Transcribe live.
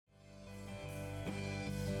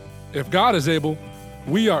If God is able,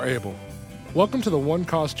 we are able. Welcome to the One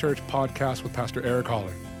Cause Church podcast with Pastor Eric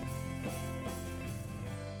Holler.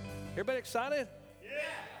 Everybody excited? Yeah.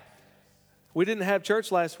 We didn't have church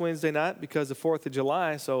last Wednesday night because of 4th of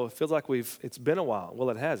July, so it feels like it's been a while. Well,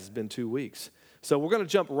 it has. It's been 2 weeks. So we're going to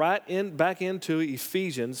jump back into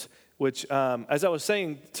Ephesians, which, as I was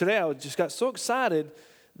saying today, I just got so excited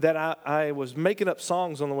that I was making up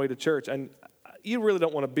songs on the way to church. And you really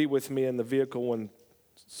don't want to be with me in the vehicle when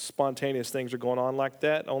spontaneous things are going on like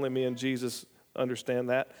that. Only me and Jesus understand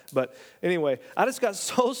that. But anyway, I just got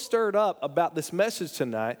so stirred up about this message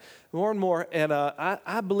tonight, more and more, and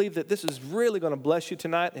I believe that this is really going to bless you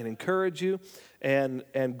tonight and encourage you and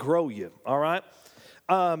grow you, all right?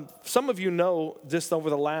 Some of you know just over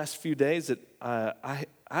the last few days that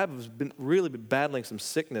I've been battling some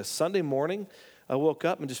sickness. Sunday morning, I woke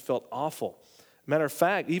up and just felt awful. Matter of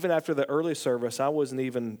fact, even after the early service, I wasn't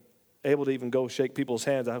even able to even go shake people's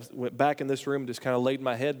hands. I went back in this room, just kind of laid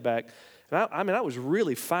my head back. And I was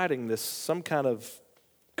really fighting some kind of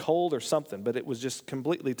cold or something, but it was just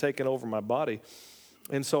completely taking over my body.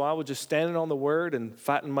 And so I was just standing on the Word and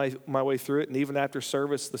fighting my way through it. And even after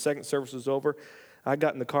the second service was over, I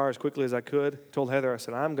got in the car as quickly as I could, told Heather, I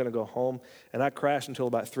said, I'm going to go home. And I crashed until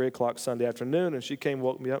about 3 o'clock Sunday afternoon. And she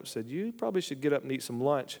woke me up and said, you probably should get up and eat some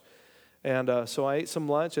lunch. And so I ate some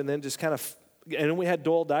lunch and then just kind of, and we had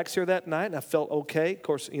Doyle Dykes here that night, and I felt okay. Of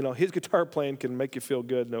course, his guitar playing can make you feel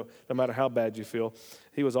good no matter how bad you feel.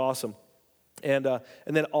 He was awesome. And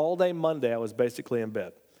then all day Monday, I was basically in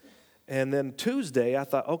bed. And then Tuesday, I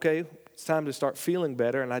thought, okay, it's time to start feeling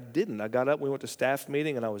better, and I didn't. I got up, we went to staff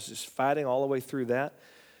meeting, and I was just fighting all the way through that.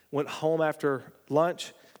 Went home after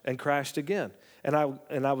lunch and crashed again. And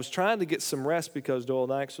I was trying to get some rest because Doyle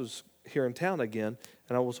Dykes was here in town again,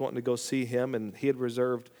 and I was wanting to go see him, and he had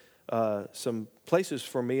reserved some places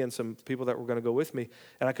for me and some people that were going to go with me,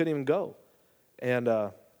 and I couldn't even go. And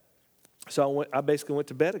so I basically went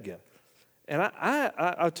to bed again. And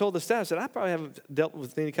I told the staff, I said, I probably haven't dealt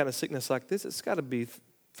with any kind of sickness like this. It's got to be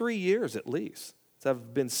 3 years at least.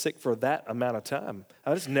 I've been sick for that amount of time.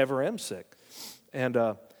 I just never am sick. And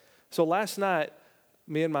so last night,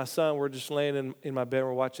 me and my son were just laying in my bed,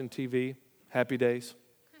 we're watching TV, Happy Days.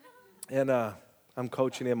 And I'm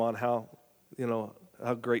coaching him on how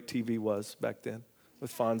great TV was back then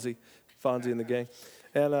with Fonzie and the gang.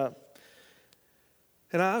 And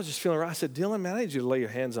I was just feeling right. I said, Dylan, man, I need you to lay your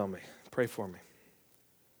hands on me. Pray for me.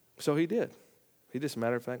 So he did. He just,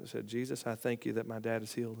 matter of fact, said, Jesus, I thank you that my dad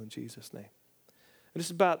is healed in Jesus' name. And it's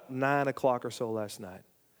about 9 o'clock or so last night.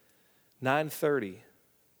 9:30,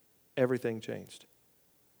 everything changed.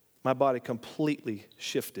 My body completely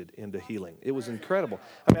shifted into healing. It was incredible.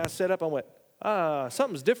 I sat up and went,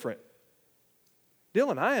 something's different.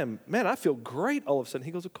 Dylan, I feel great all of a sudden.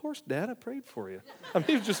 He goes, of course, Dad, I prayed for you.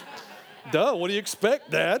 He was just, duh, what do you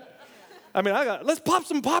expect, Dad? Let's pop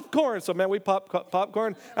some popcorn. So, we popped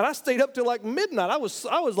popcorn, and I stayed up till like midnight. I was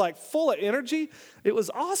like full of energy. It was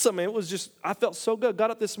awesome. It was just, I felt so good. Got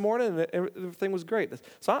up this morning, and everything was great.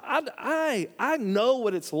 So I know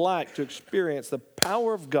what it's like to experience the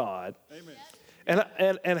power of God.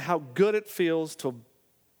 Amen. And how good it feels to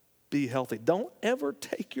be healthy. Don't ever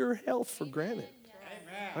take your health for granted.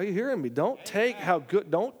 Are you hearing me? Don't take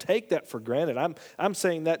that for granted. I'm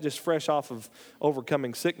saying that just fresh off of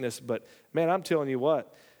overcoming sickness, but man, I'm telling you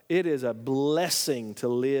what, it is a blessing to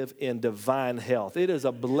live in divine health. It is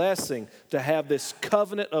a blessing to have this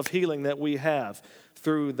covenant of healing that we have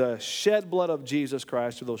through the shed blood of Jesus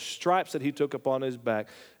Christ, through those stripes that he took upon his back.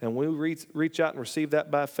 And when we reach out and receive that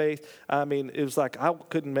by faith, it was like I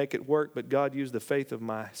couldn't make it work, but God used the faith of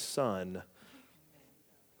my son.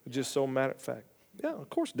 Just so matter of fact. Yeah, of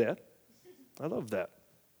course, Dad. I love that.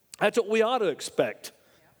 That's what we ought to expect.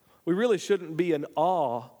 We really shouldn't be in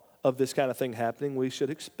awe of this kind of thing happening. We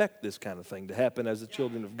should expect this kind of thing to happen as the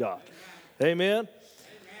children of God. Amen?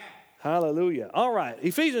 Hallelujah. All right,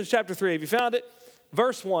 Ephesians chapter 3. Have you found it?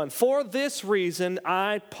 Verse 1. For this reason,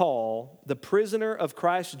 I, Paul, the prisoner of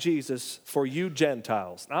Christ Jesus, for you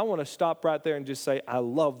Gentiles. Now, I want to stop right there and just say, I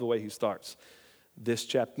love the way he starts this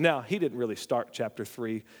chapter. Now, he didn't really start chapter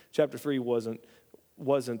 3. Chapter 3 wasn't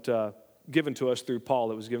given to us through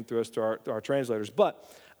Paul. It was given to us through our translators. But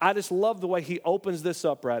I just love the way he opens this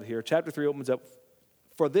up right here. Chapter 3 opens up,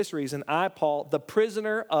 for this reason, I, Paul, the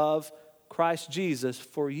prisoner of Christ Jesus,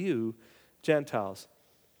 for you Gentiles.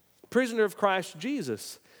 Prisoner of Christ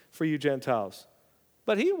Jesus, for you Gentiles.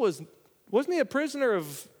 But wasn't he a prisoner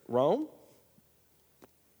of Rome?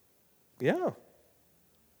 Yeah.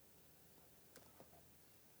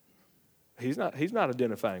 He's not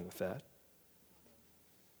identifying with that.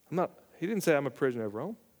 He didn't say I'm a prisoner of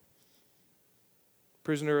Rome.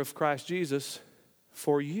 prisoner of Christ Jesus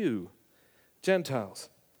for you, Gentiles.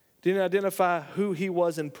 Didn't identify who he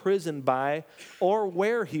was imprisoned by or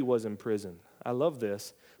where he was imprisoned. I love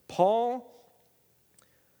this. Paul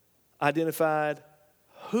identified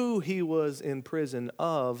who he was in prison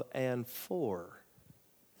of and for.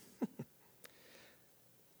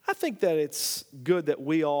 I think that it's good that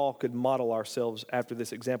we all could model ourselves after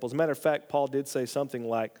this example. As a matter of fact, Paul did say something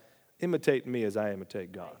like, imitate me as I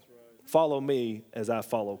imitate God. Follow me as I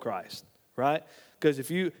follow Christ, right? Because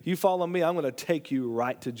if you follow me, I'm going to take you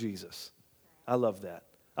right to Jesus. I love that.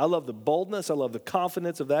 I love the boldness. I love the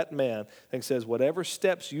confidence of that man that says, whatever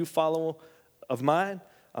steps you follow of mine,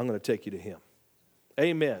 I'm going to take you to him.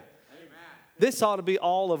 Amen. Amen. This ought to be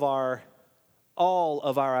all of our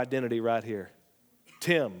identity right here.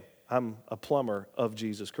 Tim, I'm a plumber of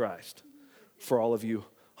Jesus Christ. For all of you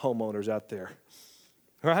homeowners out there.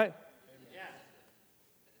 Right?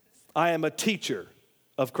 I am a teacher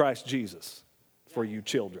of Christ Jesus for you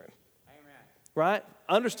children. Right?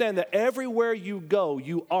 Understand that everywhere you go,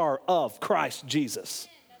 you are of Christ Jesus.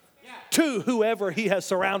 To whoever he has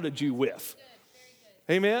surrounded you with.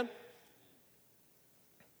 Amen?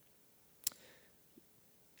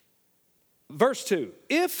 Verse 2.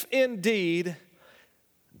 If indeed,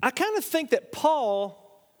 I kind of think that Paul,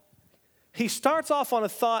 he starts off on a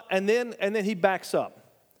thought and then he backs up.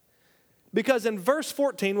 Because in verse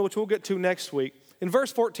 14, which we'll get to next week, in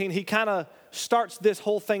verse 14, he kind of starts this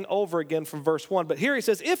whole thing over again from verse 1. But here he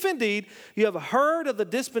says, if indeed you have heard of the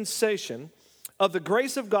dispensation of the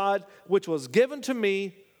grace of God which was given to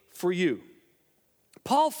me for you.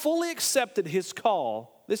 Paul fully accepted his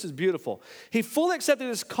call. This is beautiful. He fully accepted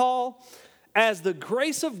his call as the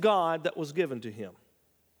grace of God that was given to him.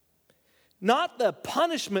 Not the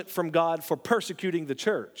punishment from God for persecuting the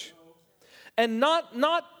church. And not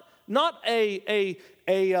a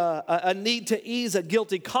need to ease a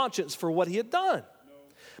guilty conscience for what he had done.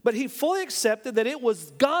 But he fully accepted that it was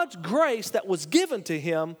God's grace that was given to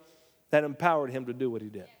him that empowered him to do what he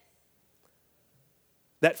did.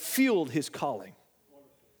 That fueled his calling.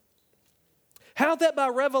 How that by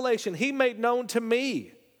revelation he made known to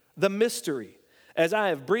me the mystery, as I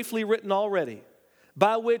have briefly written already,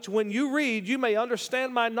 by which when you read, you may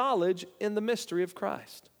understand my knowledge in the mystery of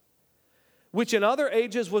Christ, which in other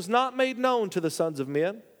ages was not made known to the sons of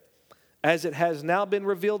men, as it has now been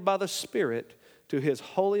revealed by the Spirit to his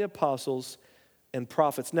holy apostles and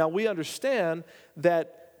prophets. Now we understand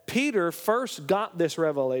that Peter first got this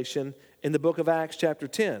revelation in the book of Acts chapter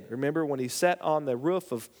 10. Remember when he sat on the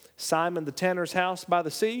roof of Simon the tanner's house by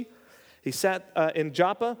the sea? He sat in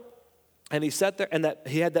Joppa. And he sat there, and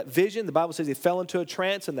he had that vision. The Bible says he fell into a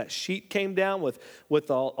trance, and that sheet came down with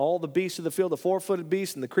all the beasts of the field, the four-footed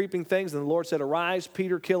beasts and the creeping things. And the Lord said, arise,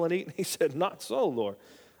 Peter, kill and eat. And he said, not so, Lord.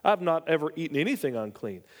 I've not ever eaten anything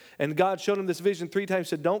unclean. And God showed him this vision 3 times.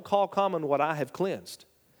 He said, don't call common what I have cleansed.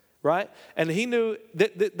 Right? And he knew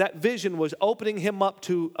that vision was opening him up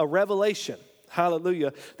to a revelation.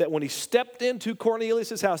 Hallelujah. That when he stepped into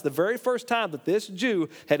Cornelius' house, the very first time that this Jew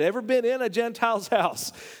had ever been in a Gentile's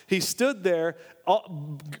house, he stood there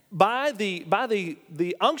by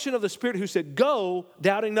the unction of the Spirit who said, go,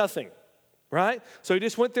 doubting nothing. Right? So he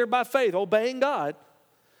just went there by faith, obeying God.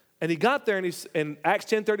 And he got there, and in Acts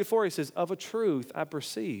 10:34, he says, of a truth I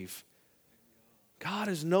perceive, God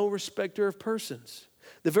is no respecter of persons.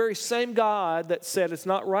 The very same God that said it's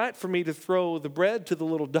not right for me to throw the bread to the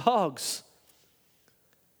little dogs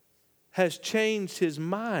has changed his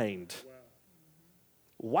mind.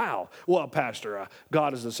 Wow. Well, Pastor,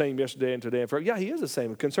 God is the same yesterday and today and forever. Yeah, he is the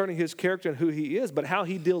same concerning his character and who he is, but how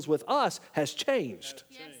he deals with us has changed.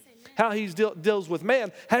 Yes, how he deals with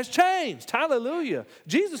man has changed. Hallelujah.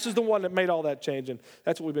 Jesus is the one that made all that change, and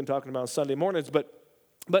that's what we've been talking about on Sunday mornings.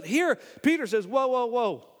 But here, Peter says,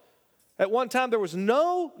 whoa. At one time, there was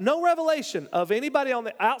no revelation of anybody on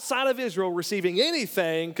the outside of Israel receiving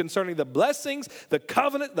anything concerning the blessings, the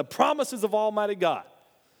covenant, the promises of Almighty God.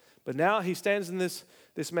 But now he stands in this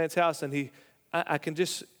man's house, and I can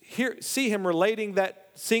just see him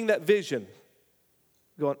seeing that vision,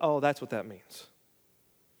 going, oh, that's what that means.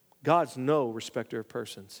 God's no respecter of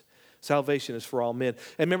persons. Salvation is for all men.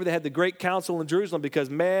 And remember, they had the great council in Jerusalem because,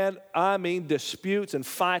 disputes and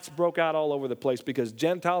fights broke out all over the place because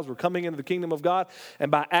Gentiles were coming into the kingdom of God. And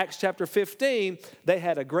by Acts chapter 15, they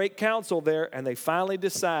had a great council there, and they finally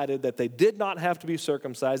decided that they did not have to be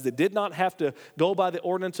circumcised. They did not have to go by the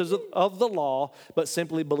ordinances of the law, but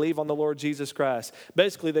simply believe on the Lord Jesus Christ.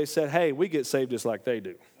 Basically, they said, hey, we get saved just like they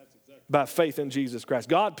do. By faith in Jesus Christ.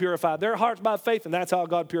 God purified their hearts by faith, and that's how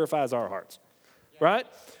God purifies our hearts. Right?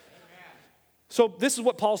 So this is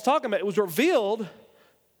what Paul's talking about. It was revealed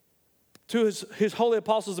to his holy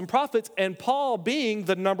apostles and prophets, and Paul being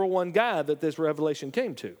the number one guy that this revelation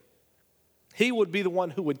came to. He would be the one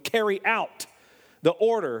who would carry out the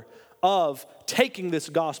order of taking this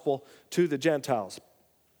gospel to the Gentiles.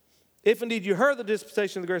 If indeed you heard the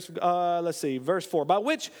dispensation of the grace of, verse 4. By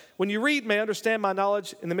which, when you read, may understand my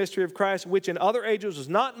knowledge in the mystery of Christ, which in other ages was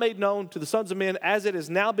not made known to the sons of men, as it has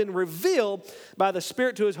now been revealed by the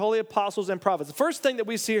Spirit to his holy apostles and prophets. The first thing that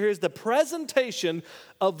we see here is the presentation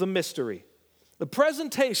of the mystery. The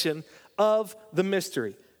presentation of the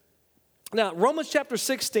mystery. Now, Romans chapter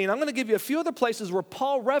 16, I'm going to give you a few other places where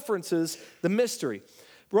Paul references the mystery.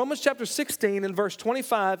 Romans chapter 16 and verse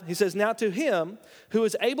 25, he says, now to him who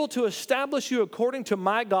is able to establish you according to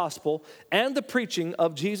my gospel and the preaching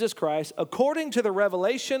of Jesus Christ, according to the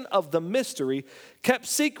revelation of the mystery, kept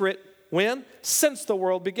secret, when? Since the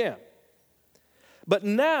world began. But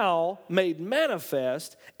now made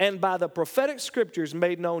manifest, and by the prophetic scriptures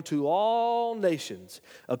made known to all nations,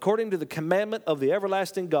 according to the commandment of the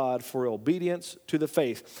everlasting God for obedience to the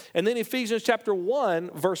faith. And then Ephesians chapter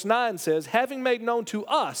 1, verse 9 says, having made known to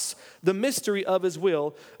us the mystery of his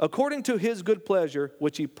will, according to his good pleasure,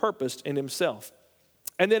 which he purposed in himself.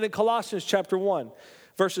 And then in Colossians chapter 1,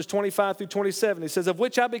 verses 25 through 27, he says, of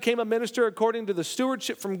which I became a minister according to the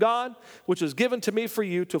stewardship from God, which was given to me for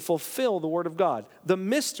you to fulfill the word of God. The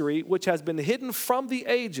mystery which has been hidden from the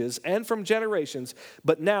ages and from generations,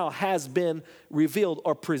 but now has been revealed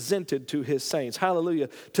or presented to his saints. Hallelujah.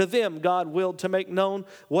 To them God willed to make known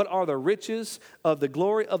what are the riches of the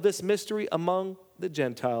glory of this mystery among the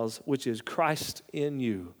Gentiles, which is Christ in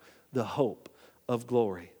you, the hope of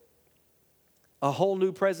glory. A whole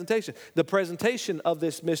new presentation. The presentation of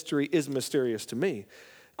this mystery is mysterious to me.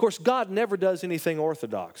 Of course, God never does anything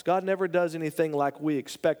orthodox. God never does anything like we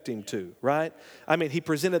expect him to, right? I mean, he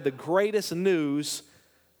presented the greatest news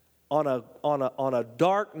on a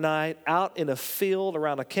dark night out in a field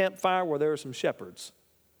around a campfire where there were some shepherds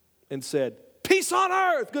and said, peace on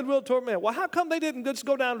earth, goodwill toward men. Well, how come they didn't just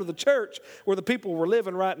go down to the church where the people were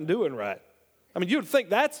living right and doing right? I mean, you'd think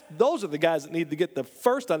those are the guys that need to get the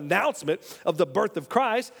first announcement of the birth of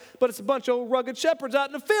Christ, but it's a bunch of old rugged shepherds out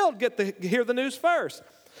in the field get to hear the news first.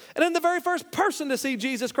 And then the very first person to see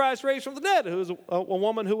Jesus Christ raised from the dead, who was a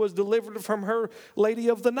woman who was delivered from her lady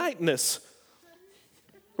of the nightness.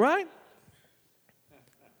 Right?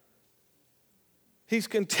 He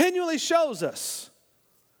continually shows us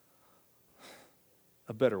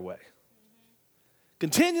a better way.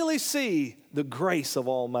 Continually see the grace of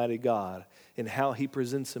Almighty God in how he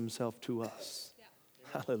presents himself to us.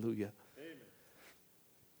 Yeah. Hallelujah. Amen.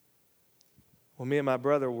 When me and my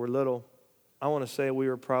brother were little, I want to say we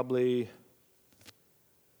were probably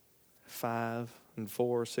 5 and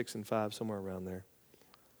 4, 6 and 5, somewhere around there.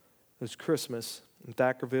 It was Christmas in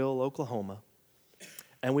Thackerville, Oklahoma.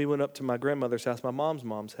 And we went up to my grandmother's house, my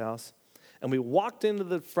mom's house, and we walked into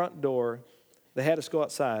the front door. They had us go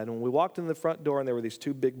outside. And when we walked in the front door, and there were these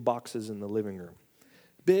 2 big boxes in the living room.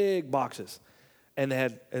 Big boxes. And they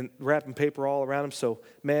had wrapping paper all around them. So,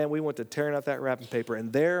 man, we went to tearing out that wrapping paper.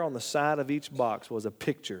 And there on the side of each box was a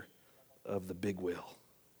picture of the big wheel.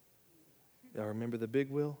 Y'all remember the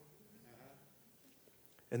big wheel?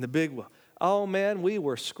 And the big wheel. Oh, man, we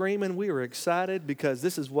were screaming. We were excited because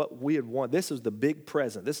this is what we had wanted. This is the big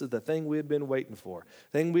present. This is the thing we had been waiting for.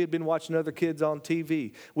 The thing we had been watching other kids on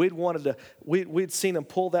TV. We'd seen them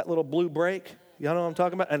pull that little blue brake. Y'all know what I'm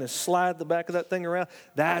talking about? And then slide the back of that thing around.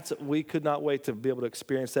 We could not wait to be able to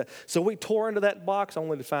experience that. So we tore into that box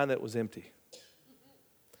only to find that it was empty.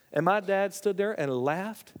 And my dad stood there and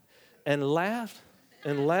laughed and laughed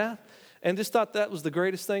and laughed and just thought that was the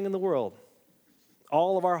greatest thing in the world.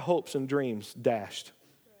 All of our hopes and dreams dashed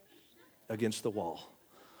against the wall,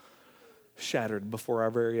 shattered before our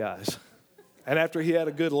very eyes. And after he had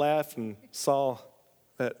a good laugh and saw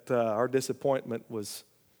that our disappointment was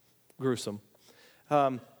gruesome,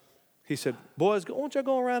 he said, boys, why don't you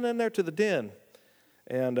go around in there to the den?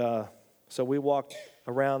 And so we walked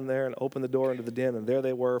around there and opened the door into the den, and there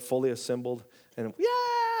they were, fully assembled. And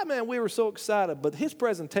yeah, man, we were so excited. But his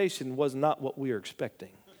presentation was not what we were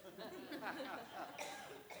expecting.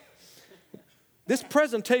 This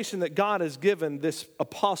presentation that God has given this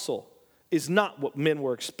apostle is not what men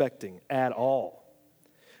were expecting at all.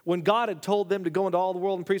 When God had told them to go into all the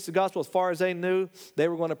world and preach the gospel, as far as they knew, they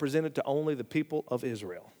were going to present it to only the people of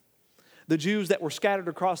Israel. The Jews that were scattered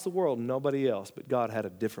across the world, nobody else. But God had a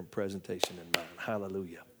different presentation in mind.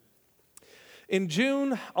 Hallelujah. On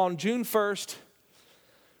June 1st,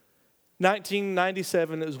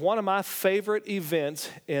 1997, it was one of my favorite events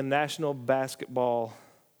in National Basketball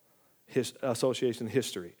Association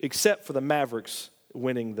history, except for the Mavericks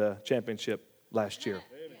winning the championship last year.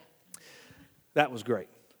 That was great.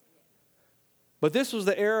 But this was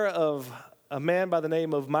the era of a man by the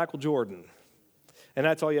name of Michael Jordan. And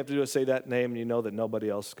that's all you have to do is say that name, and you know that nobody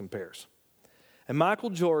else compares. And Michael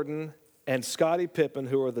Jordan and Scottie Pippen,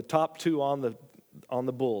 who are the top two on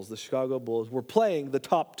the Bulls, the Chicago Bulls, were playing the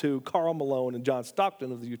top two, Karl Malone and John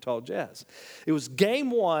Stockton of the Utah Jazz. It was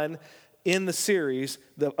game one in the series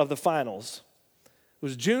of the finals. It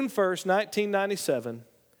was June 1st, 1997,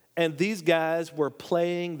 and these guys were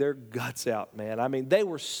playing their guts out, man. I mean, they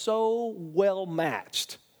were so well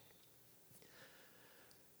matched.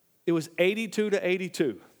 It was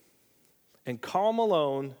 82-82, and Karl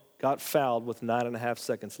Malone got fouled with 9.5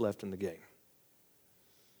 seconds left in the game.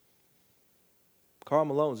 Karl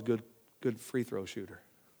Malone's a good free throw shooter.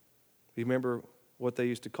 You remember what they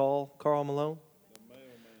used to call Karl Malone? The mailman.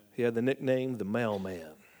 He had the nickname the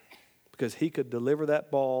mailman because he could deliver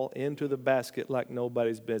that ball into the basket like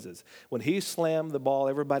nobody's business. When he slammed the ball,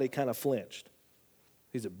 everybody kind of flinched.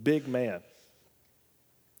 He's a big man.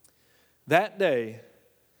 That day,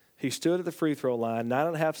 he stood at the free throw line,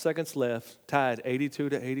 9.5 seconds left, tied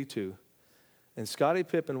 82-82. And Scottie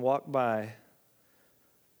Pippen walked by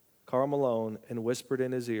Karl Malone and whispered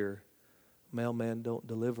in his ear, "Mailman don't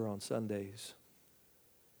deliver on Sundays."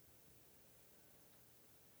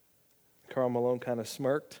 Karl Malone kind of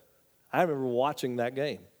smirked. I remember watching that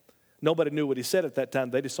game. Nobody knew what he said at that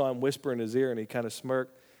time. They just saw him whisper in his ear, and he kind of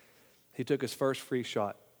smirked. He took his first free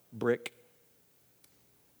shot, brick.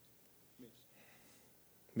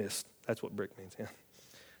 Missed. That's what brick means, yeah.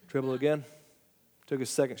 Dribble again. Took his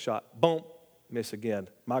second shot. Boom. Miss again.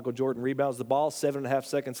 Michael Jordan rebounds the ball. 7.5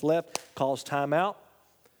 seconds left. Calls timeout.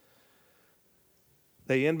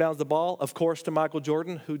 They inbounds the ball, of course, to Michael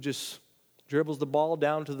Jordan, who just dribbles the ball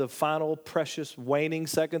down to the final precious waning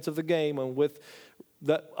seconds of the game. And with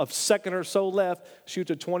a second or so left,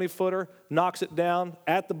 shoots a 20-footer, knocks it down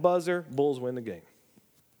at the buzzer. Bulls win the game.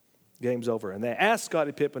 Game's over. And they asked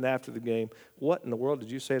Scottie Pippen after the game, "What in the world did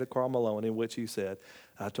you say to Karl Malone?" In which he said,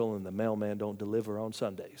 "I told him the mailman don't deliver on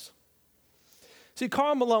Sundays." See,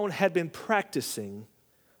 Karl Malone had been practicing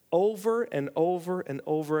over and over and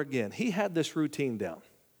over again. He had this routine down.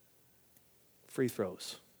 Free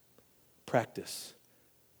throws. Practice.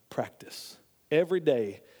 Practice. Every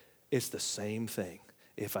day, it's the same thing.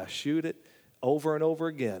 If I shoot it over and over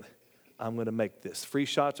again, I'm going to make this. Free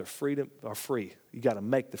shots are free. You got to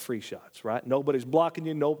make the free shots, right? Nobody's blocking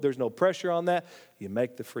you. There's no pressure on that. You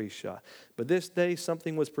make the free shot. But this day,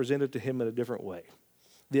 something was presented to him in a different way.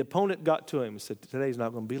 The opponent got to him and said, "Today's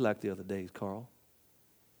not going to be like the other days, Karl.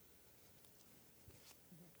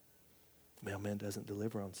 Mailman doesn't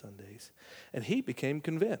deliver on Sundays." And he became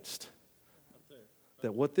convinced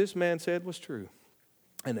that what this man said was true,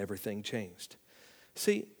 and everything changed.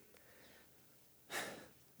 See,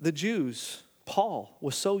 the Jews, Paul,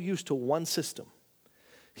 was so used to one system.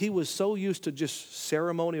 He was so used to just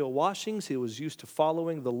ceremonial washings. He was used to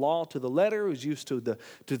following the law to the letter. He was used to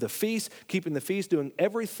the feast, keeping the feast, doing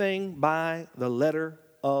everything by the letter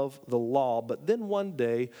of the law. But then one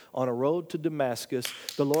day, on a road to Damascus,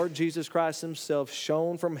 the Lord Jesus Christ himself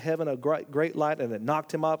shone from heaven a great light, and it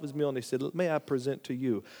knocked him off his mule, and he said, "May I present to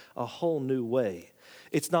you a whole new way."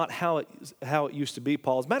 It's not how it used to be,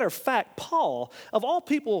 Paul. As a matter of fact, Paul, of all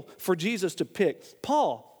people for Jesus to pick,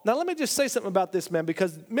 Paul, now let me just say something about this man,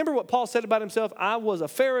 because remember what Paul said about himself? "I was a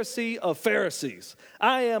Pharisee of Pharisees.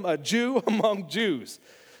 I am a Jew among Jews."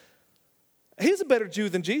 He's a better Jew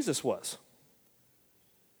than Jesus was.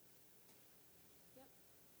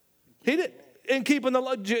 He did, in keeping the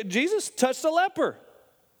law. Jesus touched a leper.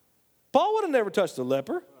 Paul would have never touched a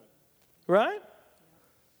leper, right?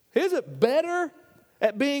 He's better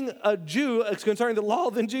at being a Jew concerning the law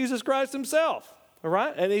than Jesus Christ himself, all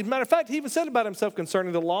right? And as a matter of fact, he even said about himself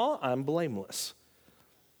concerning the law, "I'm blameless,"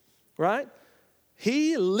 right?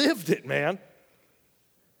 He lived it, man.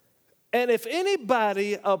 And if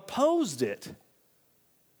anybody opposed it,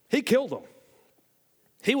 he killed them.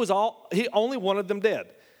 He only wanted them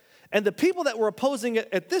dead. And the people that were opposing it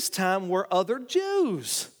at this time were other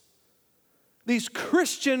Jews. These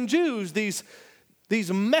Christian Jews, these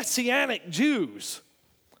Messianic Jews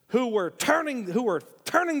who were turning the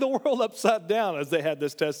world upside down as they had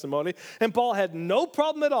this testimony. And Paul had no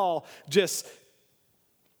problem at all just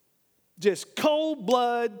cold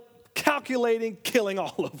blood, calculating, killing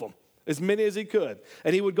all of them, as many as he could.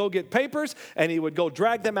 And he would go get papers, and he would go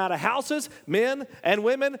drag them out of houses, men and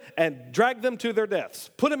women, and drag them to their deaths.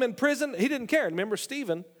 Put them in prison. He didn't care. Remember,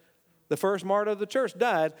 Stephen, the first martyr of the church,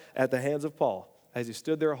 died at the hands of Paul as he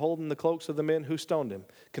stood there holding the cloaks of the men who stoned him,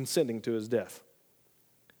 consenting to his death.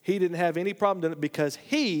 He didn't have any problem doing it because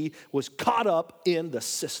he was caught up in the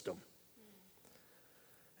system.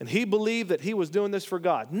 And he believed that he was doing this for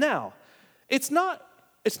God. Now, it's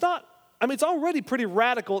already pretty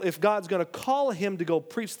radical if God's going to call him to go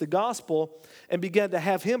preach the gospel and begin to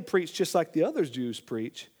have him preach just like the other Jews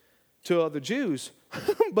preach to other Jews.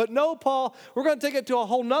 But no, Paul, we're going to take it to a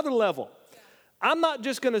whole nother level. I'm not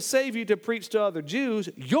just going to save you to preach to other Jews.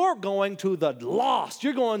 You're going to the lost.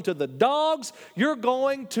 You're going to the dogs. You're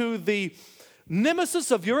going to the nemesis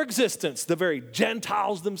of your existence, the very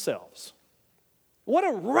Gentiles themselves. What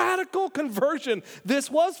a radical conversion this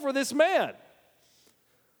was for this man.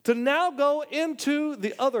 To now go into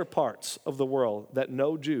the other parts of the world that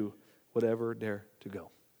no Jew would ever dare to go.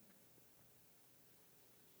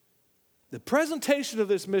 The presentation of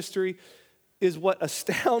this mystery is what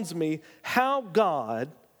astounds me, how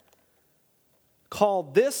God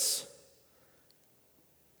called this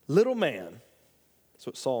little man. That's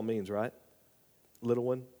what Saul means, right? Little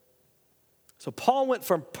one. So Paul went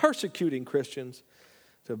from persecuting Christians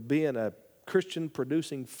to being a Christian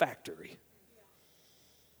producing factory.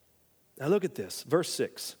 Now look at this, verse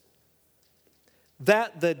 6.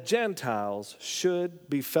 That the Gentiles should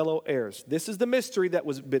be fellow heirs. This is the mystery that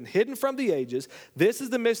was been hidden from the ages. This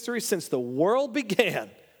is the mystery since the world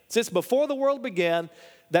began, since before the world began,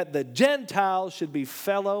 that the Gentiles should be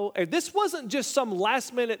fellow heirs. This wasn't just some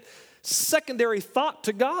last minute secondary thought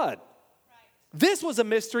to God. This was a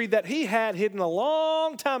mystery that he had hidden a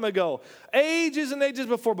long time ago, ages and ages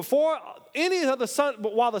before any of the sons,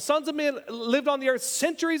 while the sons of men lived on the earth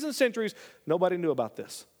centuries and centuries, nobody knew about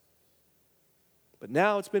this. But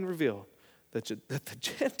now it's been revealed that the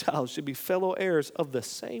Gentiles should be fellow heirs of the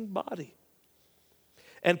same body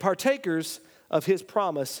and partakers of his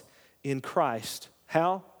promise in Christ.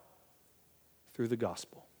 How? Through the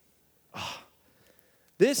gospel.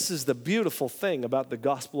 This is the beautiful thing about the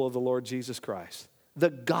gospel of the Lord Jesus Christ.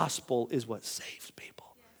 The gospel is what saves people.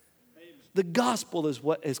 The gospel is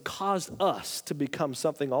what has caused us to become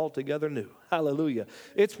something altogether new. Hallelujah.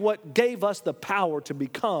 It's what gave us the power to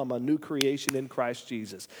become a new creation in Christ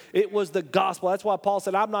Jesus. It was the gospel. That's why Paul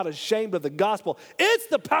said, I'm not ashamed of the gospel. It's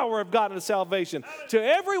the power of God and salvation to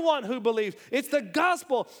everyone who believes. It's the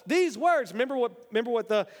gospel. These words, remember what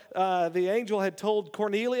the angel had told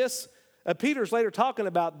Cornelius? Peter's later talking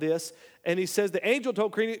about this, and he says the angel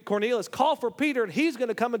told Cornelius, call for Peter, and he's going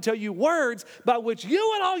to come and tell you words by which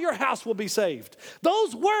you and all your house will be saved.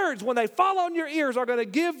 Those words, when they fall on your ears, are going to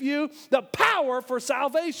give you the power for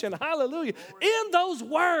salvation. Hallelujah. In those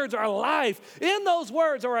words are life. In those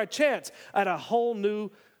words are a chance at a whole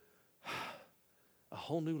new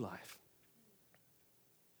life.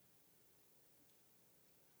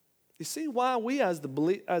 You see why we as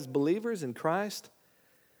believers in Christ,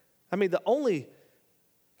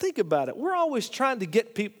 think about it. We're always trying to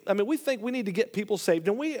get people, we think we need to get people saved,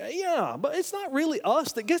 and but it's not really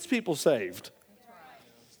us that gets people saved.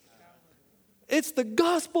 It's the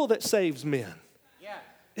gospel that saves men.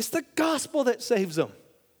 It's the gospel that saves them.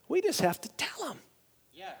 We just have to tell them.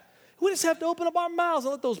 We just have to open up our mouths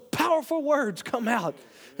and let those powerful words come out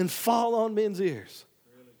and fall on men's ears.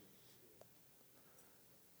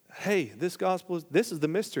 Hey, this is the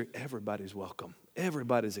mystery. Everybody's welcome.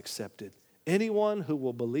 Everybody's accepted. Anyone who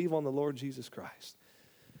will believe on the Lord Jesus Christ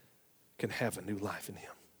can have a new life in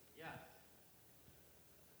him.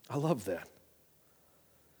 I love that.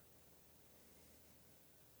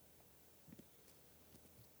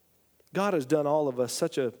 God has done all of us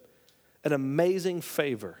such an amazing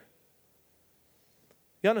favor.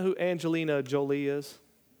 Y'all know who Angelina Jolie is?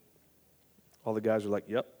 All the guys are like,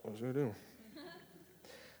 yep, what's she doing?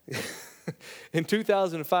 In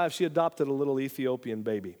 2005, she adopted a little Ethiopian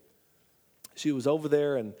baby. She was over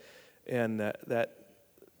there in that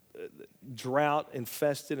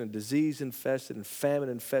drought-infested and disease-infested and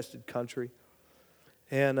famine-infested country.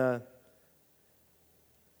 And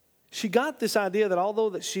she got this idea that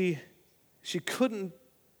although that she couldn't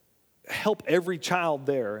help every child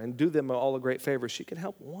there and do them all a great favor, she could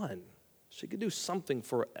help one. She could do something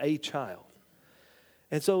for a child.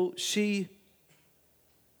 And so she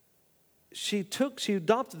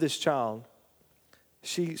adopted this child.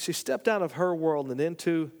 She stepped out of her world and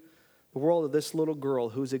into the world of this little girl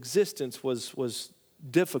whose existence was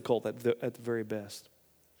difficult at the very best.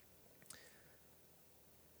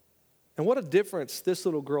 And what a difference this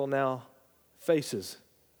little girl now faces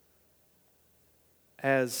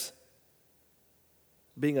as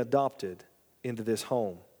being adopted into this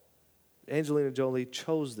home. Angelina Jolie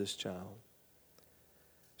chose this child.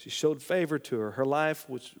 She showed favor to her. Her life,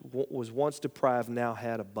 which was once deprived, now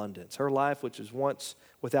had abundance. Her life, which was once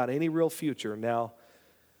without any real future, now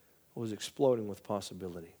was exploding with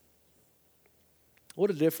possibility. What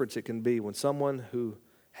a difference it can be when someone who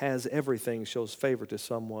has everything shows favor to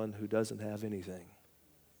someone who doesn't have anything.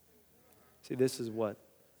 See, this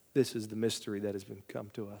is the mystery that has been come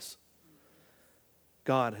to us.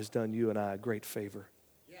 God has done you and I a great favor.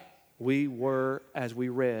 We were, as we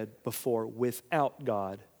read before, without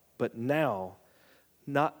God, but now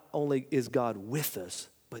not only is God with us,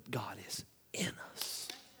 but God is in us.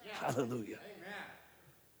 Hallelujah.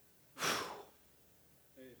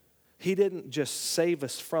 He didn't just save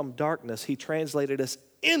us from darkness. He translated us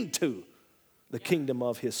into the kingdom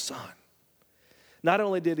of his Son. Not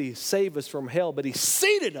only did he save us from hell, but he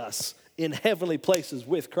seated us in heavenly places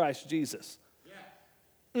with Christ Jesus.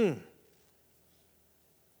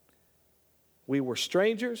 We were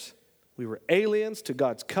strangers. We were aliens to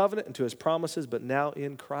God's covenant and to his promises, but now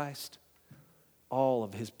in Christ, all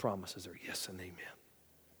of his promises are yes and amen.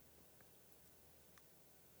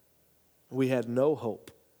 We had no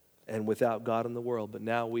hope and without God in the world, but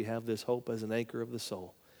now we have this hope as an anchor of the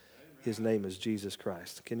soul. His name is Jesus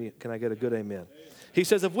Christ. Can I get a good amen? He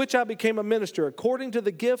says, of which I became a minister according to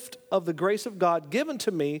the gift of the grace of God given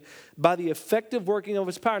to me by the effective working of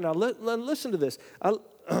his power. Now listen to this.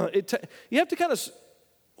 You have to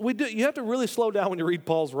you have to really slow down when you read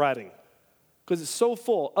Paul's writing because it's so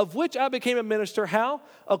full. Of which I became a minister, how?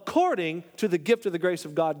 According to the gift of the grace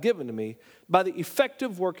of God given to me by the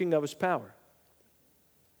effective working of his power.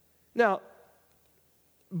 Now,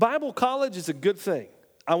 Bible college is a good thing.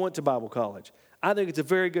 I went to Bible college. I think it's a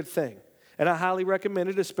very good thing. And I highly recommend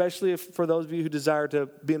it, especially for those of you who desire to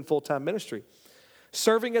be in full-time ministry.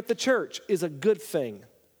 Serving at the church is a good thing.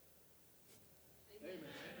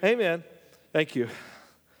 Amen. Thank you.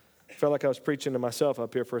 I felt like I was preaching to myself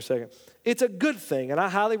up here for a second. It's a good thing, and I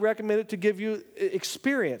highly recommend it to give you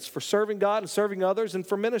experience for serving God and serving others and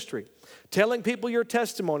for ministry. Telling people your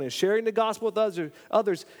testimony and sharing the gospel with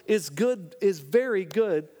others is very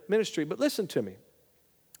good ministry. But listen to me.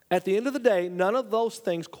 At the end of the day, none of those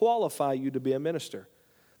things qualify you to be a minister.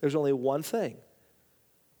 There's only one thing,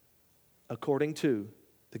 according to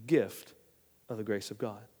the gift of the grace of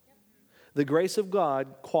God. The grace of God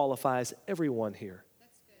qualifies everyone here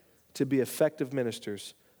to be effective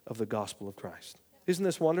ministers of the gospel of Christ. Isn't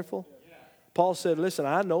this wonderful? Paul said, listen,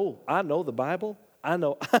 I know the Bible. I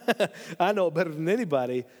know it better than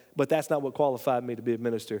anybody, but that's not what qualified me to be a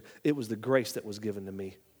minister. It was the grace that was given to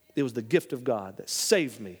me. It was the gift of God that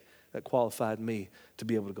saved me, that qualified me to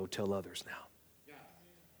be able to go tell others now.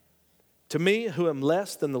 To me, who am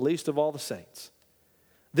less than the least of all the saints,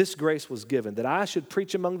 this grace was given that I should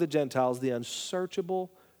preach among the Gentiles the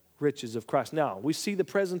unsearchable riches of Christ. Now, we see the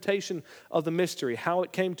presentation of the mystery, how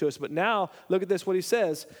it came to us. But now, look at this, what he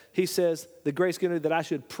says. He says, the grace given that I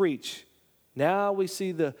should preach. Now we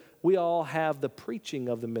see we all have the preaching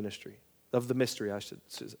of the ministry. Of the mystery, I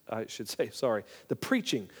should say, sorry. The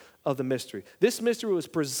preaching of the mystery. This mystery was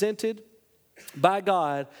presented by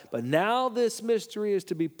God, but now this mystery is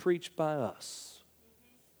to be preached by us.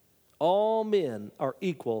 All men are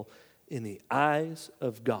equal in the eyes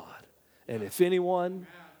of God. And if anyone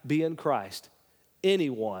be in Christ,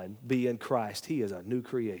 anyone be in Christ, he is a new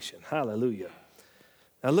creation. Hallelujah.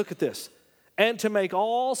 Now look at this. And to make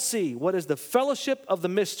all see what is the fellowship of the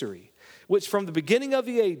mystery, which from the beginning of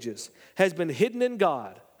the ages has been hidden in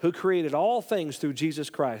God, who created all things through Jesus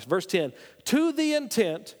Christ. Verse 10, to the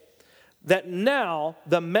intent that now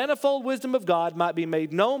the manifold wisdom of God might be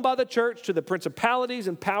made known by the church to the principalities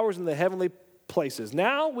and powers in the heavenly places.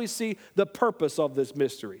 Now we see the purpose of this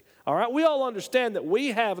mystery. All right, we all understand that we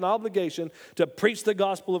have an obligation to preach the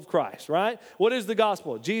gospel of Christ, right? What is the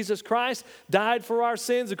gospel? Jesus Christ died for our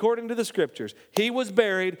sins according to the scriptures. He was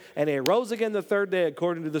buried and he rose again the third day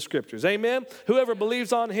according to the scriptures. Amen? Whoever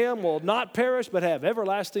believes on him will not perish but have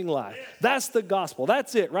everlasting life. That's the gospel.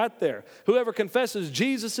 That's it right there. Whoever confesses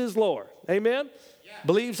Jesus is Lord. Amen?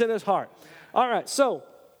 Believes in his heart. All right, so,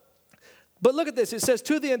 but look at this. It says,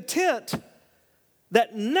 to the intent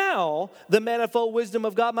that now the manifold wisdom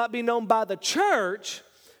of God might be known by the church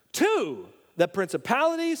to the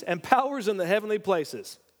principalities and powers in the heavenly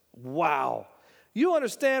places. Wow. You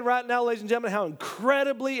understand right now, ladies and gentlemen, how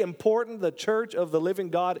incredibly important the church of the living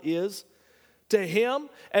God is to him?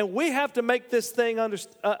 And we have to make this thing,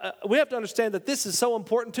 we have to understand that this is so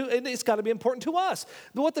important to, and it's got to be important to us.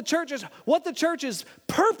 What the church's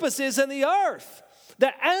purpose is in the earth.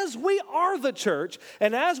 That as we are the church,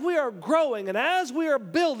 and as we are growing, and as we are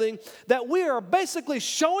building, that we are basically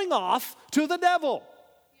showing off to the devil.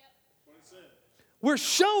 We're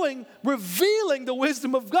revealing the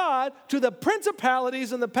wisdom of God to the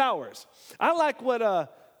principalities and the powers. I like what,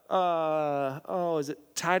 is it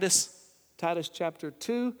Titus? Titus chapter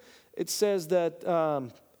 2. It says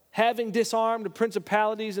that having disarmed the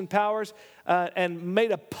principalities and powers and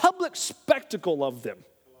made a public spectacle of them.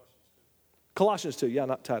 Colossians 2, yeah,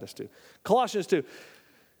 not Titus 2. Colossians 2.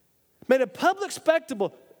 Made a public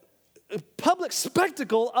spectacle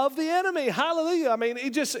of the enemy. Hallelujah. I mean, he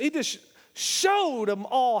just showed them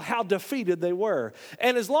all how defeated they were.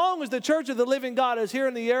 And as long as the church of the living God is here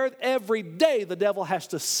in the earth, every day the devil has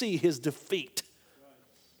to see his defeat.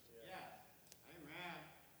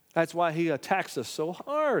 That's why he attacks us so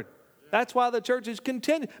hard. That's why the church is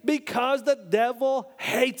continuing, because the devil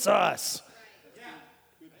hates us.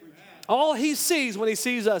 All he sees when he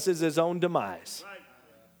sees us is his own demise.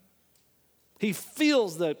 He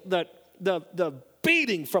feels the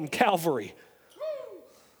beating from Calvary.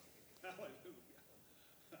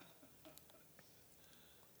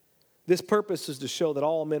 This purpose is to show that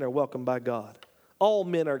all men are welcomed by God. All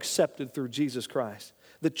men are accepted through Jesus Christ.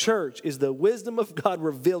 The church is the wisdom of God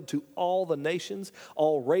revealed to all the nations,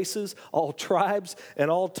 all races, all tribes,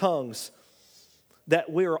 and all tongues.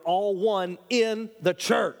 That we are all one in the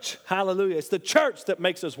church. Hallelujah. It's the church that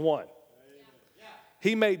makes us one.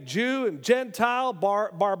 He made Jew and Gentile,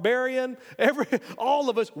 barbarian, all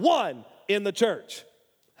of us one in the church.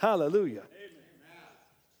 Hallelujah.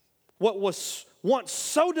 What was once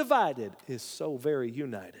so divided is so very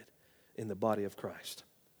united in the body of Christ.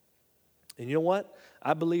 And you know what?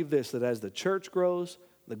 I believe this, that as the church grows,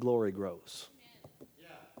 the glory grows.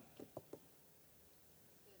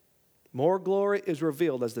 More glory is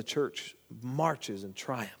revealed as the church marches in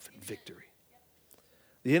triumph and victory.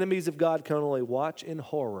 The enemies of God can only watch in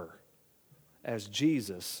horror as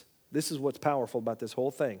Jesus, this is what's powerful about this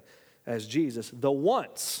whole thing, as Jesus, the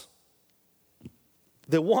once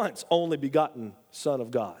only begotten Son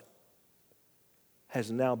of God,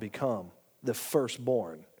 has now become the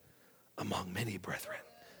firstborn among many brethren.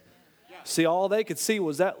 See, all they could see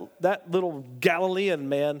was that little Galilean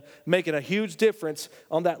man making a huge difference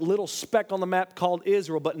on that little speck on the map called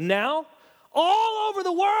Israel. But now, all over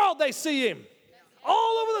the world, they see him.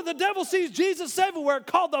 All over the devil sees Jesus everywhere,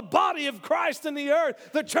 called the body of Christ in the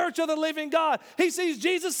earth, the church of the living God. He sees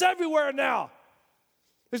Jesus everywhere now.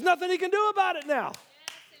 There's nothing he can do about it now,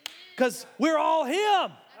 because we're all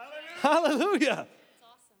him. Hallelujah.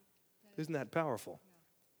 Isn't that powerful?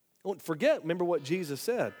 Don't forget, remember what Jesus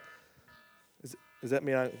said. Does that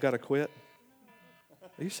mean I got to quit?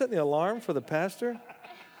 Are you setting the alarm for the pastor?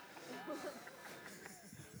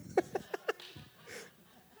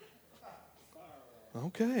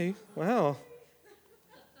 Okay, wow.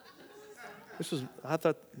 I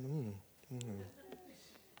thought.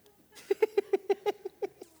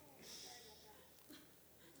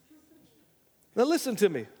 Now listen to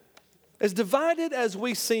me. As divided as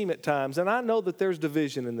we seem at times, and I know that there's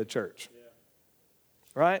division in the church,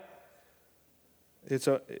 right? It's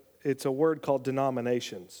a word called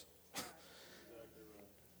denominations.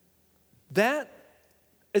 That,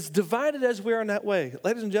 as divided as we are in that way,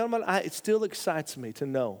 ladies and gentlemen, it still excites me to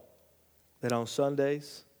know that on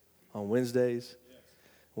Sundays, on Wednesdays,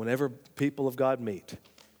 whenever people of God meet,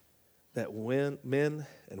 that when men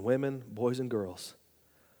and women, boys and girls,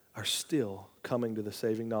 are still coming to the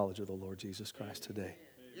saving knowledge of the Lord Jesus Christ today.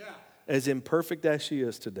 As imperfect as she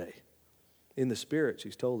is today, in the spirit,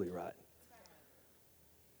 she's totally right.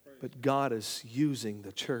 But God is using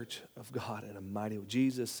the church of God in a mighty way.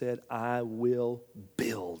 Jesus said, I will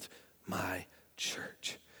build my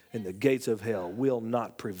church, and the gates of hell will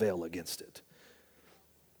not prevail against it.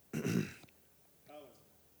 And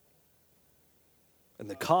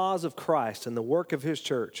the cause of Christ and the work of his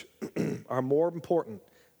church are more important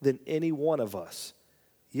than any one of us.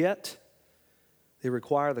 Yet, they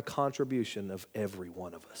require the contribution of every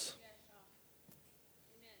one of us.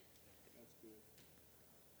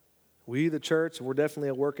 We, the church, we're definitely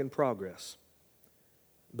a work in progress.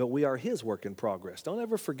 But we are his work in progress. Don't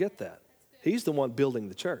ever forget that. He's the one building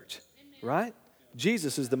the church, right?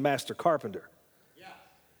 Jesus is the master carpenter.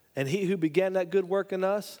 And he who began that good work in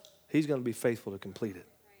us, he's going to be faithful to complete it.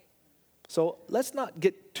 So let's not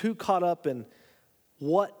get too caught up in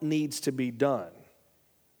what needs to be done,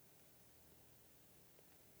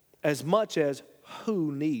 as much as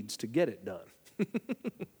who needs to get it done.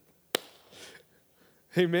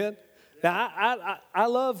 Amen? Now, I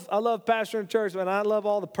love pastoring church, and I love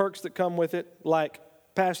all the perks that come with it, like,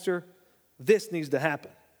 Pastor, this needs to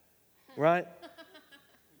happen, right?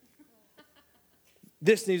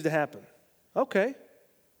 This needs to happen. Okay.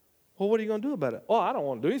 Well, what are you going to do about it? Oh, I don't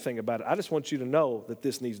want to do anything about it. I just want you to know that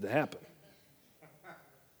this needs to happen.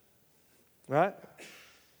 Right?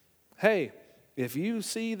 Hey, if you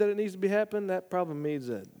see that it needs to be happening, that probably means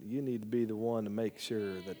that you need to be the one to make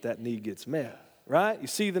sure that that need gets met. Right? You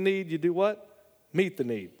see the need, you do what? Meet the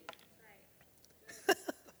need.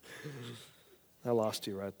 I lost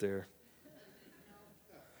you right there.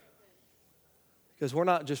 Because we're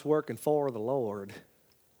not just working for the Lord,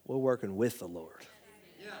 we're working with the Lord.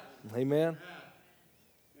 Amen?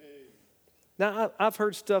 Now, I've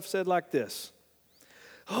heard stuff said like this.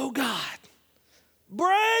 Oh, God, break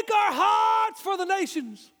our hearts for the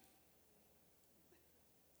nations.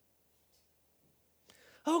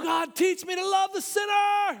 Oh, God, teach me to love the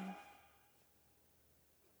sinner.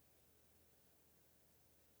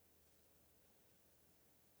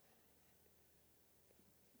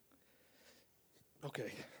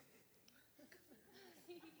 Okay.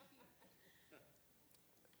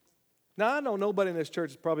 Now, I know nobody in this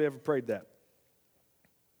church has probably ever prayed that.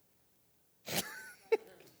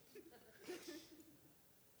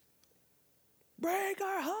 Break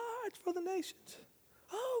our hearts for the nations.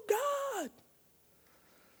 Oh, God.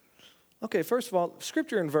 Okay, first of all,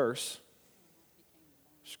 scripture and verse.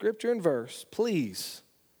 Scripture and verse, please.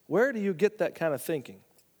 Where do you get that kind of thinking?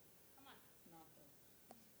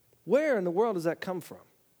 Where in the world does that come from?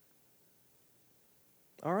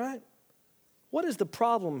 All right? What is the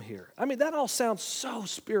problem here? I mean, that all sounds so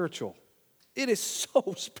spiritual. It is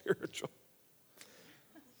so spiritual.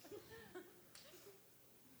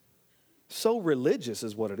 So religious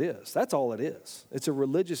is what it is. That's all it is. It's a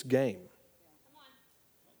religious game.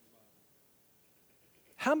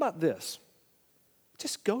 How about this?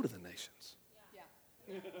 Just go to the nations.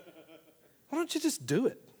 Why don't you just do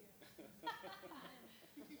it?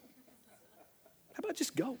 How about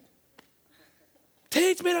just go?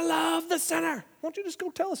 Teach me to love the sinner. Why don't you just go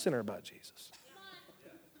tell a sinner about Jesus?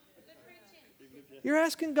 You're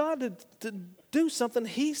asking God to do something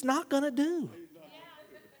He's not going to do.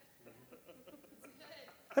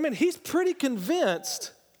 I mean, He's pretty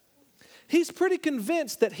convinced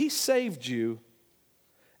that He saved you.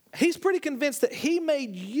 He's pretty convinced that He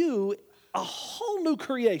made you a whole new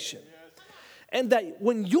creation. And that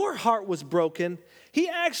when your heart was broken, He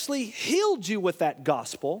actually healed you with that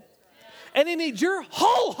gospel. And He needs your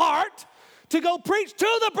whole heart to go preach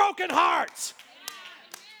to the broken hearts.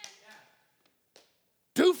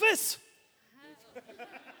 Doofus.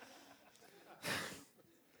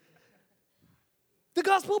 The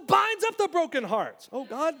gospel binds up the broken hearts. Oh,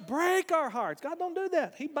 God, break our hearts. God don't do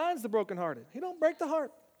that. He binds the brokenhearted. He don't break the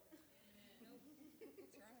heart.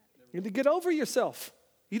 You need to get over yourself.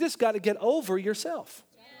 You just got to get over yourself.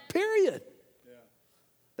 Period.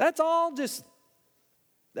 That's all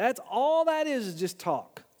that is just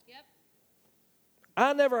talk. Yep.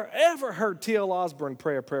 I never, ever heard T.L. Osborne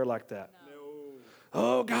pray a prayer like that. No.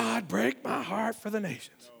 Oh, God, break my heart for the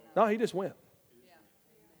nations. No, he just went. Yeah.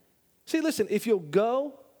 See, listen, if you'll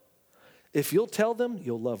go, if you'll tell them,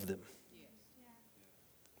 you'll love them. Yes.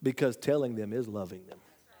 Because telling them is loving them.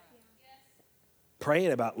 Yes.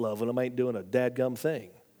 Praying about loving them ain't doing a dadgum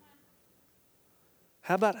thing.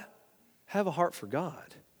 How about have a heart for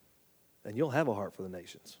God? And you'll have a heart for the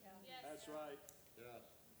nations. Yes. That's right. Yeah.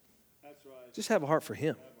 That's right. Just have a heart for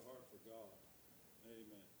Him. Have a heart for God.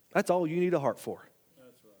 Amen. That's all you need a heart for.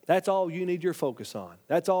 That's right. That's all you need your focus on.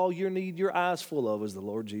 That's all you need your eyes full of is the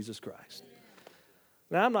Lord Jesus Christ.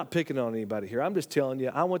 Yeah. Now, I'm not picking on anybody here. I'm just telling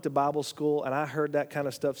you, I went to Bible school and I heard that kind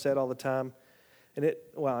of stuff said all the time. And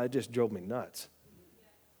it just drove me nuts.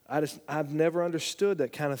 I've never understood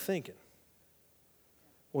that kind of thinking.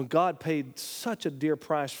 When God paid such a dear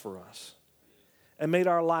price for us and made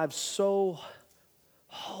our lives so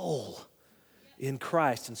whole in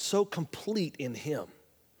Christ and so complete in Him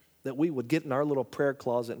that we would get in our little prayer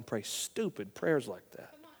closet and pray stupid prayers like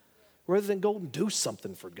that rather than go and do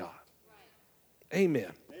something for God.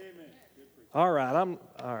 Amen. All right.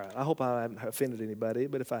 I hope I haven't offended anybody,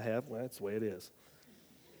 but if I have, well, that's the way it is.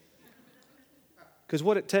 Because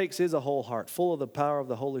what it takes is a whole heart full of the power of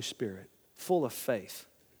the Holy Spirit, full of faith,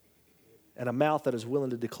 and a mouth that is willing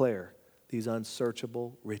to declare these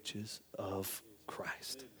unsearchable riches of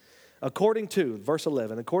Christ. According to, verse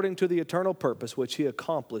 11, according to the eternal purpose which He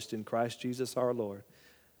accomplished in Christ Jesus our Lord.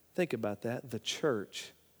 Think about that. The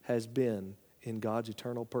church has been in God's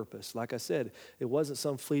eternal purpose. Like I said, it wasn't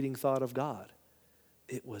some fleeting thought of God.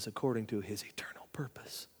 It was according to His eternal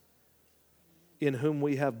purpose, in whom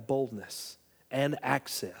we have boldness and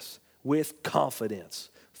access with confidence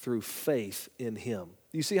through faith in Him.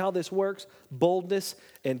 You see how this works? Boldness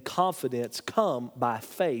and confidence come by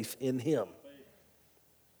faith in Him.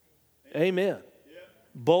 Amen.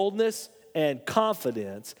 Boldness and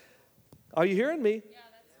confidence, are you hearing me?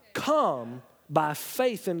 Come by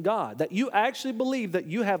faith in God. That you actually believe that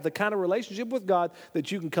you have the kind of relationship with God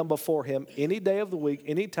that you can come before Him any day of the week,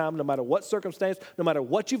 any time, no matter what circumstance, no matter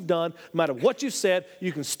what you've done, no matter what you've said,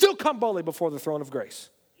 you can still come boldly before the throne of grace.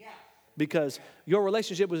 because your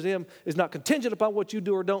relationship with him is not contingent upon what you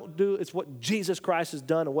do or don't do. It's what Jesus Christ has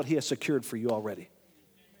done and what he has secured for you already.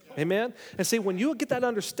 Amen? And see, when you get that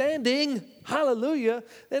understanding, hallelujah,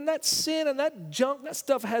 then that sin and that junk, that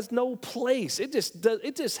stuff has no place. It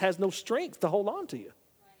just has no strength to hold on to you.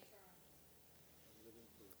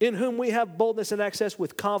 In whom we have boldness and access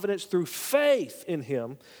with confidence through faith in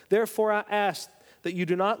him. Therefore I ask that you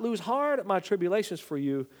do not lose heart at my tribulations for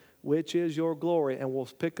you, which is your glory. And we'll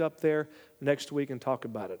pick up there next week and talk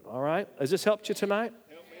about it. All right? Has this helped you tonight?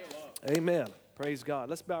 Help me a lot. Amen. Praise God.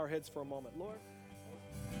 Let's bow our heads for a moment. Lord.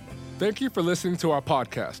 Thank you for listening to our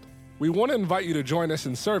podcast. We want to invite you to join us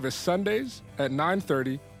in service Sundays at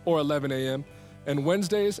 9:30 or 11 a.m. and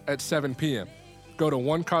Wednesdays at 7 p.m. Go to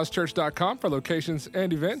onecausechurch.com for locations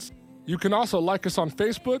and events. You can also like us on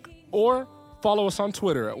Facebook or follow us on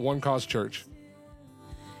Twitter at One Cause Church.